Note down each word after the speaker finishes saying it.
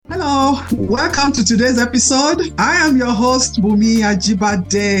Welcome to today's episode. I am your host, Bumi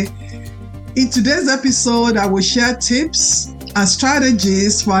Ajibade. In today's episode, I will share tips and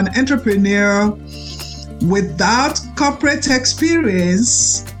strategies for an entrepreneur without corporate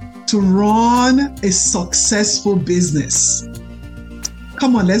experience to run a successful business.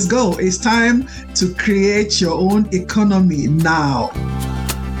 Come on, let's go. It's time to create your own economy now.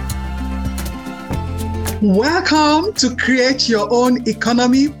 Welcome to Create Your Own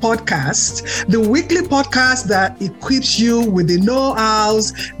Economy podcast, the weekly podcast that equips you with the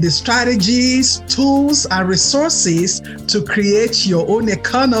know-hows, the strategies, tools, and resources to create your own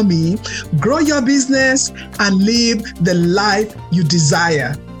economy, grow your business, and live the life you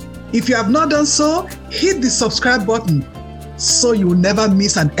desire. If you have not done so, hit the subscribe button so you will never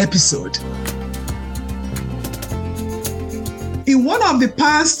miss an episode. In one of the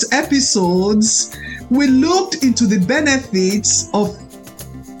past episodes, we looked into the benefits of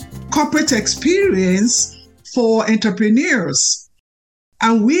corporate experience for entrepreneurs.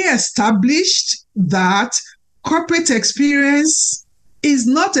 And we established that corporate experience is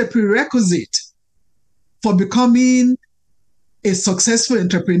not a prerequisite for becoming a successful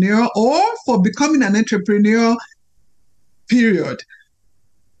entrepreneur or for becoming an entrepreneur, period.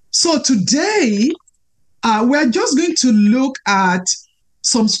 So today, we're just going to look at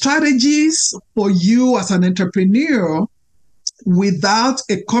some strategies for you as an entrepreneur without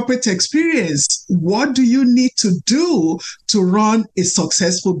a corporate experience. What do you need to do to run a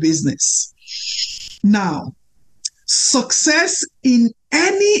successful business? Now, success in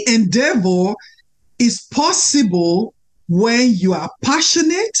any endeavor is possible when you are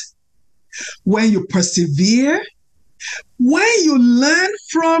passionate, when you persevere, when you learn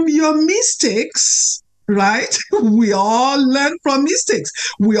from your mistakes. Right? We all learn from mistakes.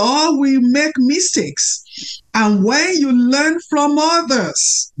 We all will make mistakes. And when you learn from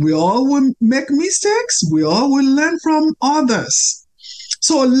others, we all will make mistakes. We all will learn from others.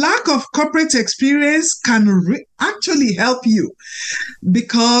 So lack of corporate experience can actually help you,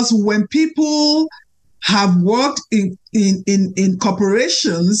 because when people have worked in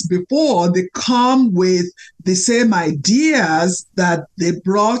corporations before, they come with the same ideas that they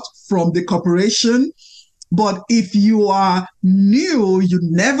brought from the corporation. But if you are new, you've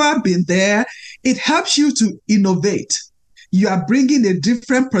never been there, it helps you to innovate. You are bringing a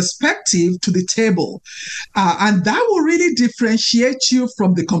different perspective to the table. And that will really differentiate you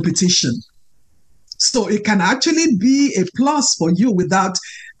from the competition. So it can actually be a plus for you without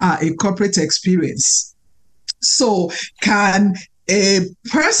a corporate experience. So can a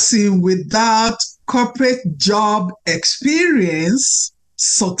person without corporate job experience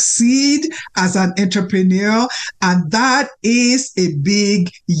succeed as an entrepreneur? And that is a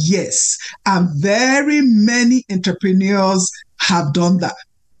big yes. And very many entrepreneurs have done that.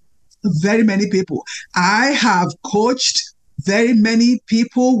 Very many people. I have coached very many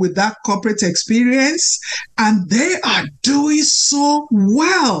people with that corporate experience, and they are doing so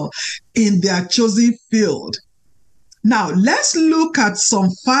well in their chosen field. Now, let's look at some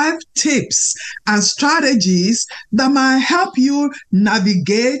 5 tips and strategies that might help you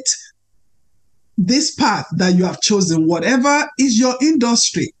navigate this path that you have chosen, whatever is your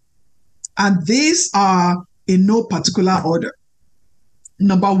industry. And these are in no particular order.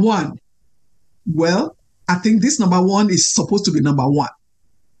 Number 1. Well, I think this number 1 is supposed to be number 1.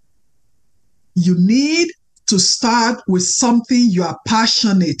 You need to start with something you are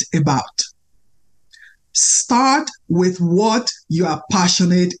passionate about. Start with what you are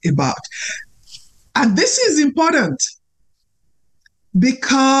passionate about. And this is important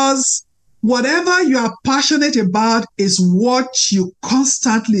because whatever you are passionate about is what you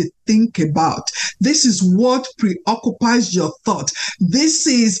constantly think about. This is what preoccupies your thought. This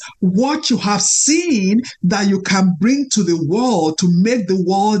is what you have seen that you can bring to the world to make the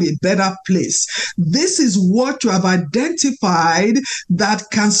world a better place. This is what you have identified that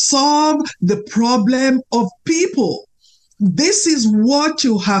can solve the problem of people. This is what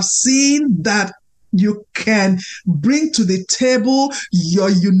you have seen that you can bring to the table, your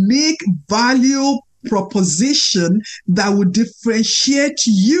unique value proposition that will differentiate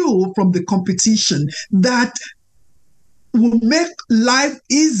you from the competition, that will make life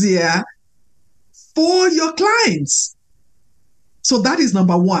easier for your clients. So that is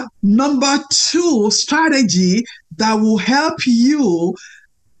number 1. Number 2 strategy that will help you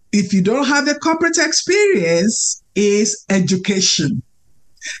if you don't have a corporate experience is education.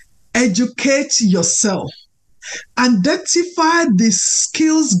 Educate yourself. Identify the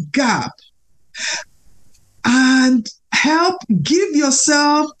skills gap and help give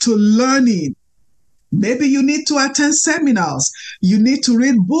yourself to learning. Maybe you need to attend seminars. You need to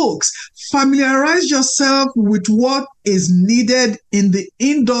read books. Familiarize yourself with what is needed in the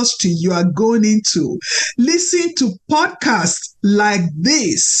industry you are going into. Listen to podcasts like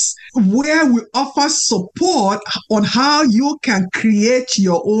this, where we offer support on how you can create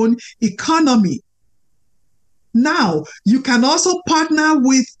your own economy. Now, you can also partner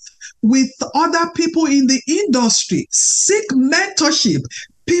with other people in the industry. Seek mentorship,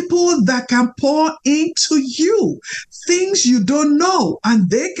 people that can pour into you things you don't know, and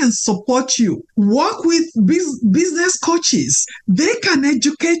they can support you. Work with business coaches. They can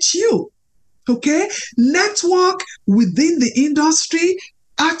educate you. Okay? Network within the industry,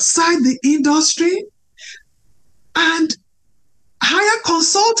 outside the industry, and hire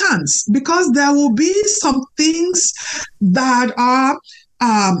consultants, because there will be some things that are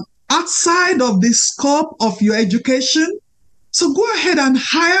outside of the scope of your education. So go ahead and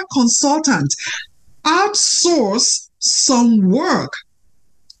hire consultants. Outsource some work.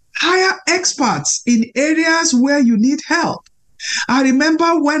 Hire experts in areas where you need help. I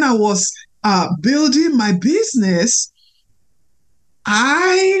remember when I was building my business,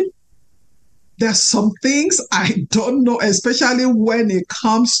 there's some things I don't know, especially when it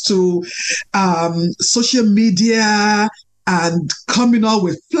comes to social media and coming up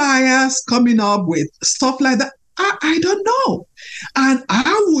with flyers, coming up with stuff like that. I don't know. And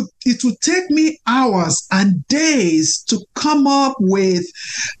it would take me hours and days to come up with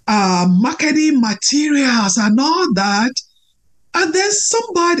marketing materials and all that. And then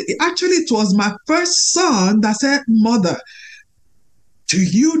somebody, actually it was my first son, that said, "Mother, do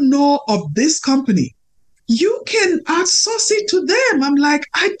you know of this company? You can outsource it to them." I'm like,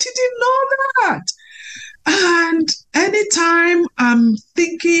 I didn't know that. And anytime I'm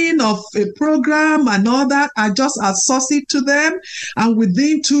thinking of a program and all that, I just outsource it to them. And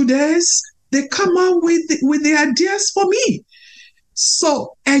within 2 days, they come out with the ideas for me.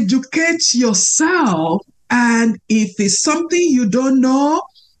 So educate yourself. And if it's something you don't know,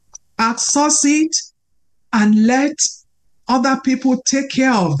 outsource it and let other people take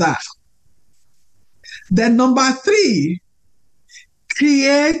care of that. Then number 3,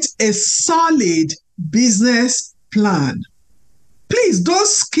 create a solid business plan. Please don't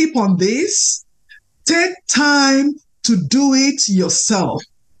skip on this. Take time to do it yourself.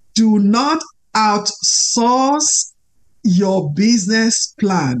 Do not outsource your business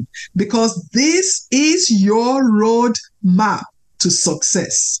plan, because this is your roadmap to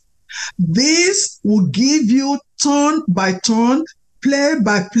success. This will give you turn by turn, play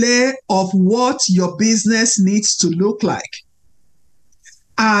by play of what your business needs to look like.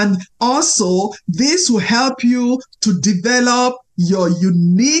 And also, this will help you to develop your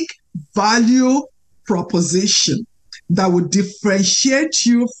unique value proposition that will differentiate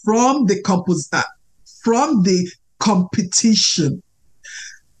you from the competition.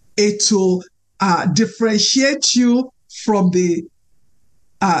 It will differentiate you from the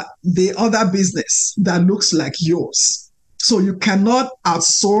other business that looks like yours. So you cannot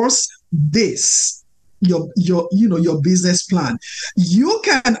outsource this. Your business plan. You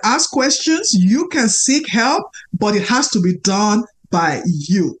can ask questions, you can seek help, but it has to be done by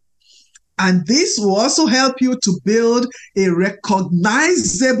you. And this will also help you to build a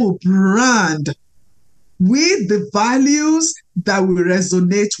recognizable brand with the values that will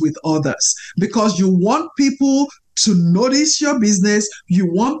resonate with others, because you want people to notice your business. You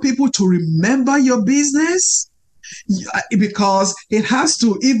want people to remember your business, because it has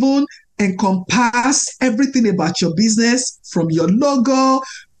to even encompass everything about your business, from your logo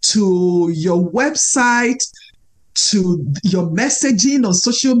to your website, to your messaging on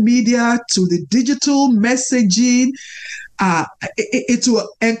social media, to the digital messaging. It will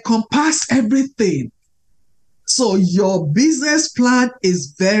encompass everything. So your business plan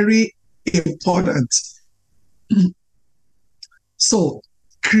is very important. So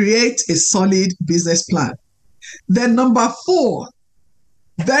create a solid business plan. Then number 4,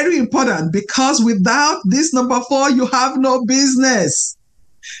 very important, because without this number 4, you have no business.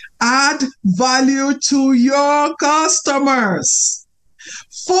 Add value to your customers.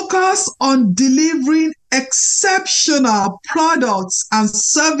 Focus on delivering exceptional products and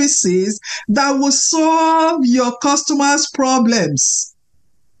services that will solve your customers' problems.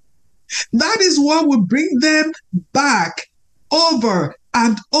 That is what will bring them back over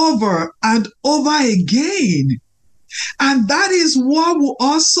and over and over again. And that is what will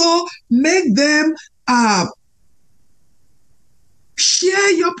also make them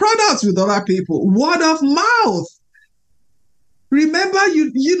share your products with other people. Word of mouth. Remember,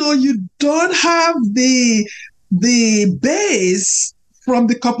 you don't have the base from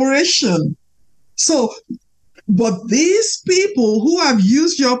the corporation. So, but these people who have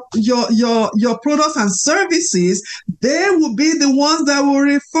used your products and services, they will be the ones that will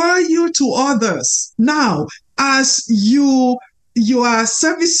refer you to others. Now, as you are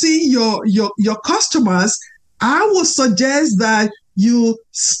servicing your customers, I would suggest that you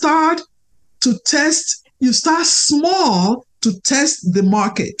start small to test the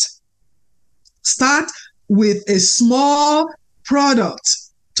market. Start with a small product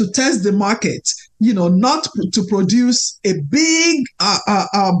to test the market, not to produce a big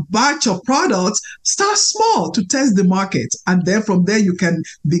batch of products. Start small to test the market. And then from there, you can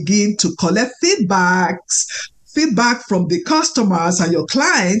begin to collect feedback from the customers and your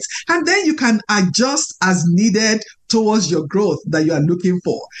clients, and then you can adjust as needed towards your growth that you are looking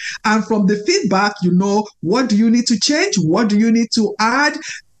for. And from the feedback, what do you need to change? What do you need to add?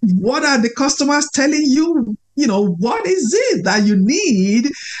 What are the customers telling you? What is it that you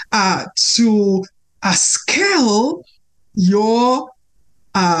need to scale your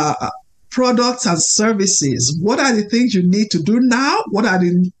products and services? What are the things you need to do now? What are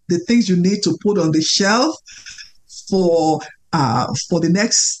the things you need to put on the shelf for the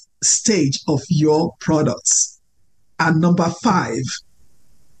next stage of your products? And number 5,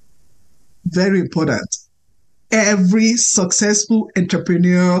 very important. Every successful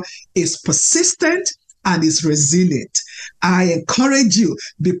entrepreneur is persistent and is resilient. I encourage you,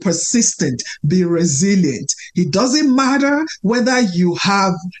 be persistent, be resilient. It doesn't matter whether you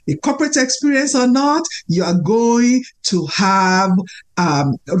have a corporate experience or not, you are going to have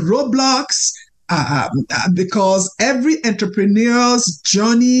roadblocks because every entrepreneur's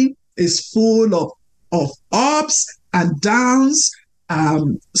journey is full of ups and downs.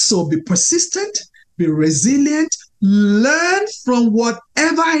 So be persistent, be resilient, learn from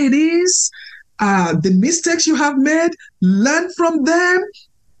whatever it is. The mistakes you have made, learn from them.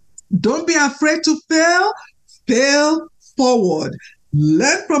 Don't be afraid to fail forward.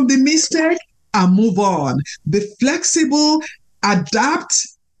 Learn from the mistake and move on. Be flexible, adapt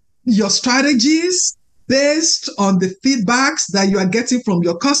your strategies based on the feedbacks that you are getting from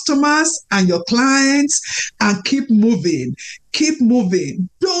your customers and your clients, and keep moving. Keep moving.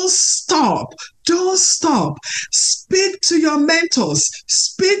 Don't stop. Speak to your mentors.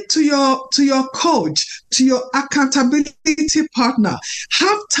 Speak to your coach, to your accountability partner.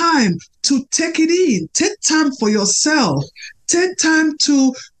 Have time to take it in. Take time for yourself. Take time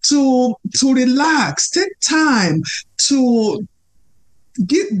to relax. Take time to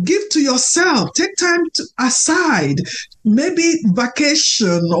give to yourself. Take time aside, maybe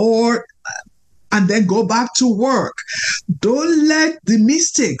vacation and then go back to work. Don't let the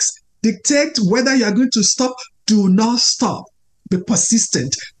mistakes dictate whether you are going to stop. Do not stop. Be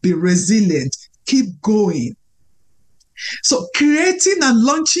persistent, be resilient, keep going. So creating and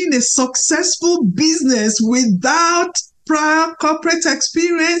launching a successful business without prior corporate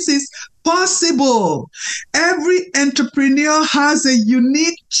experience is possible. Every entrepreneur has a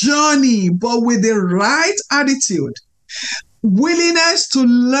unique journey, but with the right attitude, willingness to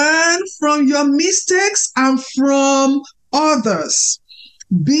learn from your mistakes and from others,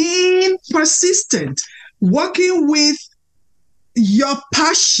 being persistent, working with your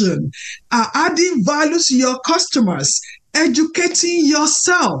passion, adding value to your customers, educating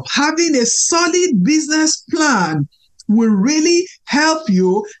yourself, having a solid business plan will really help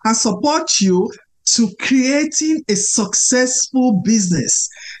you and support you to creating a successful business.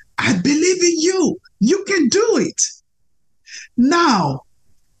 I believe in you. You can do it. Now,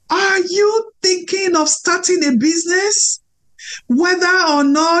 are you thinking of starting a business? Whether or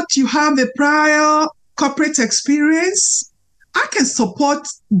not you have a prior corporate experience, I can support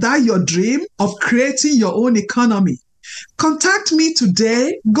that your dream of creating your own economy. Contact me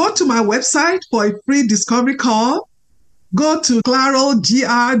today. Go to my website for a free discovery call. Go to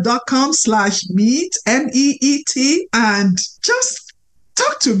clarogr.com/meet, MEET, and just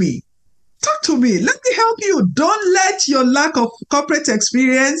talk to me. Let me help you. Don't let your lack of corporate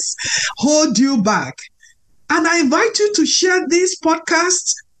experience hold you back. And I invite you to share this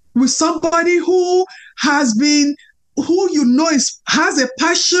podcast with somebody who has a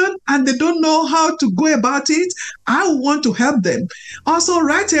passion and they don't know how to go about it. I want to help them. Also,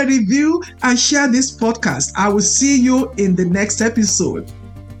 write a review and share this podcast. I will see you in the next episode.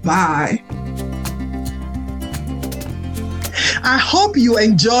 Bye. I hope you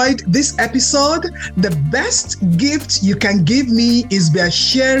enjoyed this episode. The best gift you can give me is by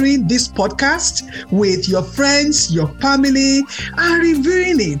sharing this podcast with your friends, your family, and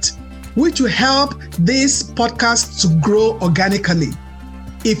reviewing it, which will help this podcast to grow organically.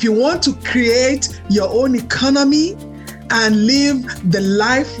 If you want to create your own economy and live the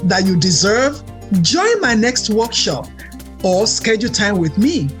life that you deserve, Join my next workshop or schedule time with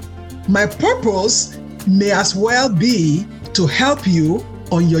me. My purpose may as well be to help you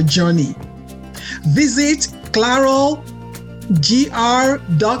on your journey. Visit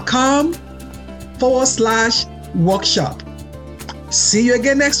claralgr.com/workshop. See you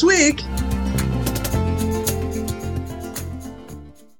again next week.